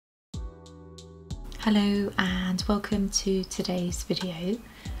Hello and welcome to today's video,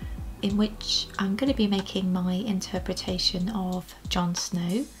 in which I'm going to be making my interpretation of Jon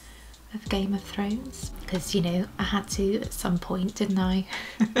Snow of Game of Thrones, because you know I had to at some point, didn't I?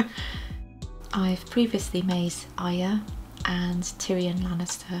 I've previously made Arya and Tyrion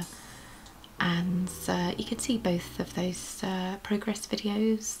Lannister, and you can see both of those progress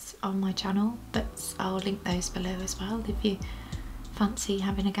videos on my channel, but I'll link those below as well if you fancy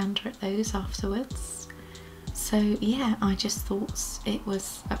having a gander at those afterwards. So yeah, I just thought it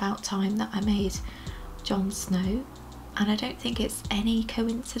was about time that I made Jon Snow, and I don't think it's any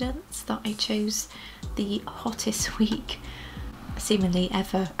coincidence that I chose the hottest week seemingly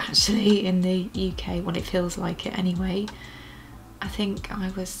ever actually in the UK. Well, it feels like it anyway. I think I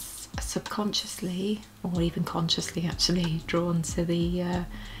was subconsciously or even consciously actually drawn to the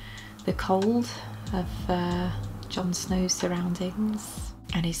cold of Jon Snow's surroundings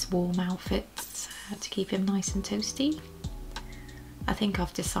and his warm outfits to keep him nice and toasty. I think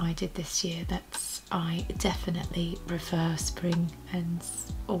I've decided this year that I definitely prefer spring and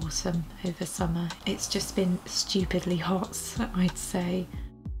autumn over summer. It's just been stupidly hot, I'd say.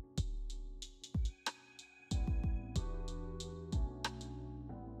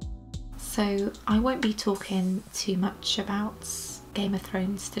 So I won't be talking too much about Game of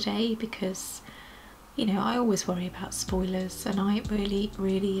Thrones today because, you know, I always worry about spoilers, and I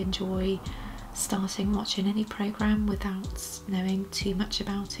really enjoy starting watching any programme without knowing too much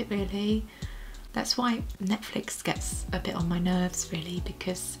about it really. That's why Netflix gets a bit on my nerves really,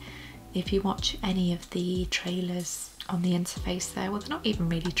 because if you watch any of the trailers on the interface there, well, they're not even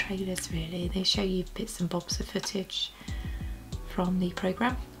really trailers really, they show you bits and bobs of footage from the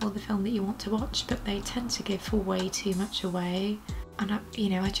programme or the film that you want to watch, but they tend to give way too much away, and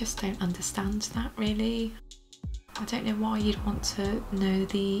I just don't understand that really. I don't know why you'd want to know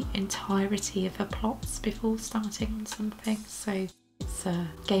the entirety of a plot before starting something. So it's a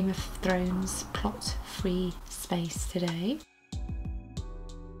Game of Thrones plot-free space today.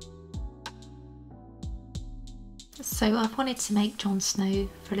 So I've wanted to make Jon Snow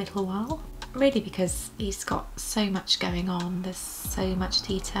for a little while, really because he's got so much going on, there's so much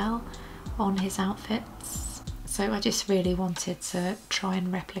detail on his outfits. So I just really wanted to try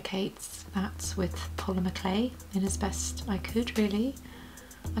and replicate that with polymer clay in as best I could really.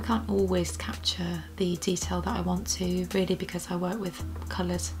 I can't always capture the detail that I want to really, because I work with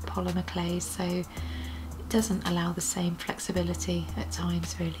coloured polymer clay, so it doesn't allow the same flexibility at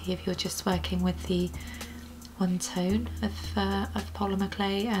times really if you're just working with the one tone of polymer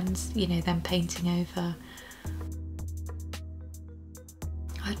clay and, you know, then painting over.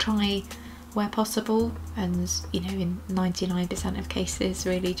 I try where possible, and you know, in 99% of cases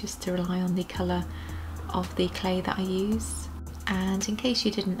really just to rely on the colour of the clay that I use. And in case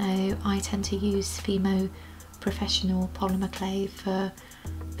you didn't know, I tend to use Fimo professional polymer clay for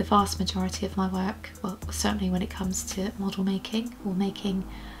the vast majority of my work, well certainly when it comes to model making or making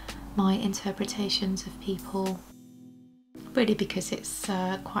my interpretations of people, really because it's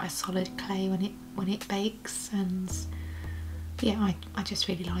quite a solid clay when it bakes, and yeah, I just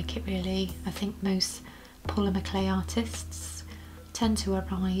really like it really. I think most polymer clay artists tend to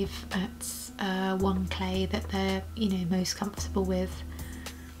arrive at one clay that they're, you know, most comfortable with.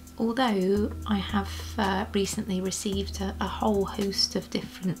 Although I have recently received a whole host of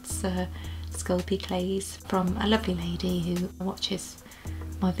different Sculpey clays from a lovely lady who watches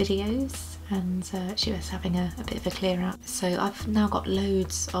my videos, and she was having a bit of a clear out. So I've now got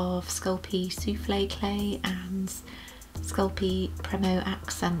loads of Sculpey souffle clay and Sculpey Premo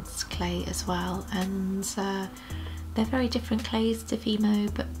Accents clay as well, and they're very different clays to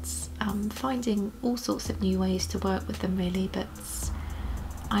Fimo, but I'm finding all sorts of new ways to work with them really, but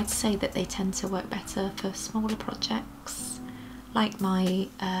I'd say that they tend to work better for smaller projects like my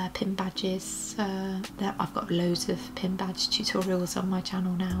pin badges. I've got loads of pin badge tutorials on my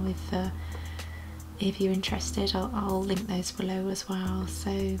channel now, if you're interested. I'll link those below as well.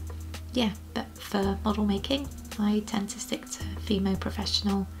 So yeah, but for model making I tend to stick to Fimo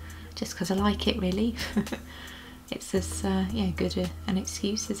Professional just because I like it really. It's as yeah, good an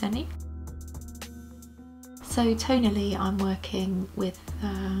excuse as any. So tonally I'm working with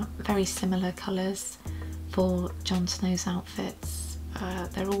very similar colours for Jon Snow's outfits.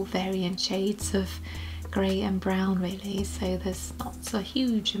 They're all varying shades of grey and brown really, so there's not a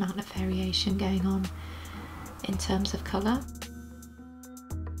huge amount of variation going on in terms of colour.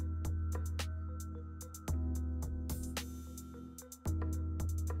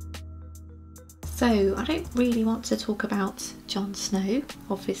 So I don't really want to talk about Jon Snow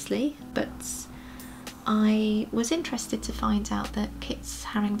obviously, but I was interested to find out that Kit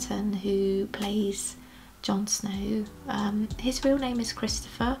Harington, who plays Jon Snow, his real name is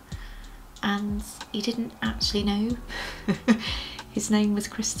Christopher, and he didn't actually know his name was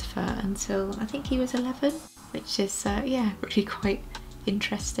Christopher until I think he was 11, which is yeah, really quite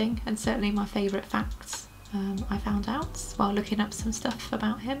interesting, and certainly my favourite facts I found out while looking up some stuff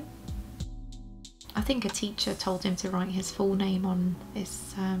about him. I think a teacher told him to write his full name on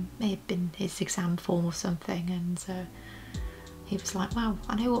his, may have been his exam form or something, and he was like, wow,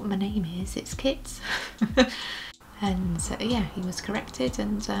 I know what my name is, it's Kit. And yeah, he was corrected,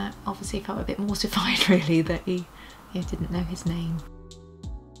 and obviously felt a bit mortified really that he didn't know his name.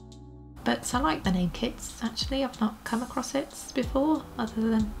 But I like the name Kit, actually. I've not come across it before other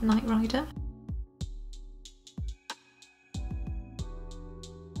than Knight Rider.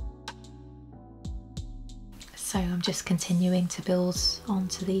 So I'm just continuing to build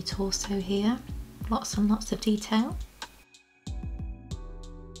onto the torso here, lots and lots of detail.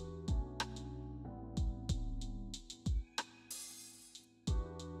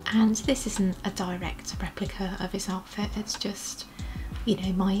 And this isn't a direct replica of his outfit, it's just, you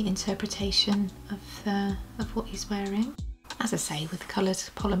know, my interpretation of what he's wearing. As I say, with coloured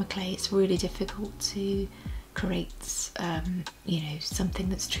polymer clay, it's really difficult to create, you know, something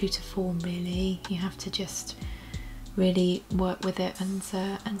that's true to form really. You have to just really work with it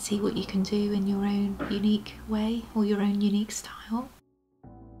and see what you can do in your own unique way or your own unique style.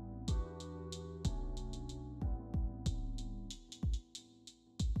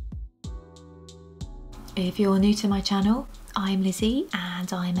 If you're new to my channel, I'm Lizzie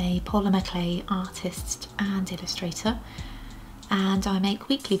and I'm a polymer clay artist and illustrator, and I make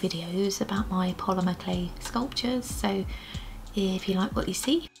weekly videos about my polymer clay sculptures, so if you like what you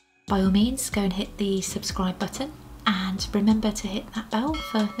see, by all means go and hit the subscribe button and remember to hit that bell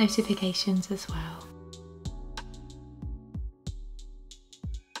for notifications as well.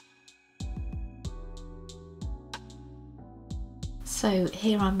 So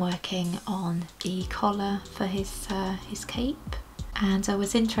here I'm working on the collar for his cape, and I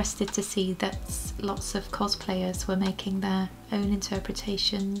was interested to see that lots of cosplayers were making their own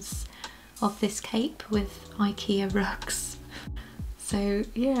interpretations of this cape with IKEA rugs. So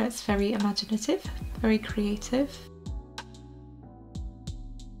yeah, it's very imaginative, very creative.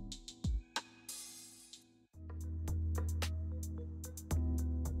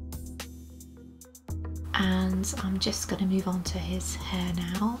 And I'm just going to move on to his hair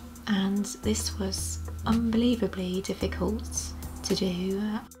now, and this was unbelievably difficult to do.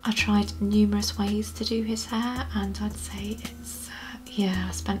 I tried numerous ways to do his hair, and I'd say it's yeah,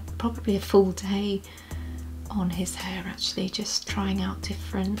 I spent probably a full day on his hair actually, just trying out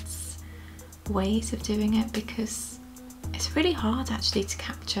different ways of doing it, because it's really hard actually to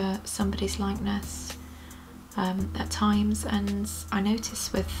capture somebody's likeness at times, and I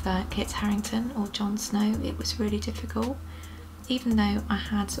noticed with Kit Harington or Jon Snow it was really difficult, even though I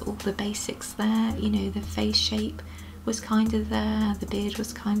had all the basics there. You know, the face shape was kind of there, the beard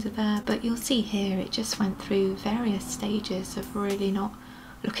was kind of there, but you'll see here it just went through various stages of really not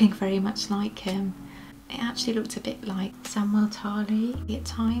looking very much like him. It actually looked a bit like Samuel Tarly at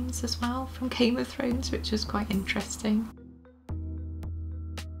times as well from Game of Thrones, which was quite interesting.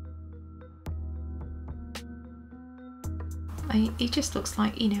 He just looks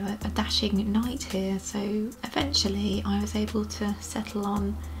like, you know, a dashing knight here, so eventually I was able to settle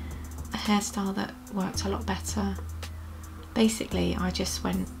on a hairstyle that worked a lot better. Basically I just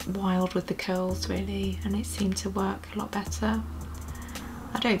went wild with the curls really, and it seemed to work a lot better.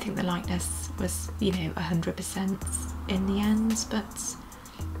 I don't think the likeness was, you know, 100% in the end, but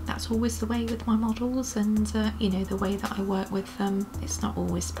that's always the way with my models, and you know, the way that I work with them, it's not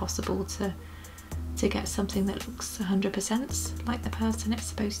always possible to get something that looks 100% like the person it's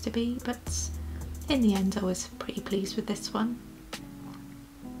supposed to be, but in the end I was pretty pleased with this one.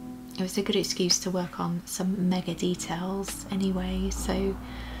 It was a good excuse to work on some mega details anyway, so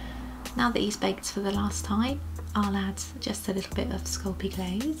now that he's baked for the last time, I'll add just a little bit of Sculpey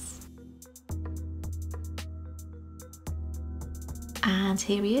glaze. And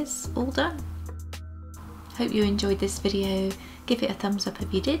here he is, all done. Hope you enjoyed this video. Give it a thumbs up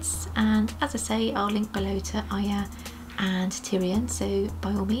if you did, and as I say, I'll link below to Aya and Tyrion, so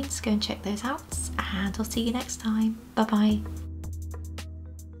by all means go and check those out, and I'll see you next time. Bye bye.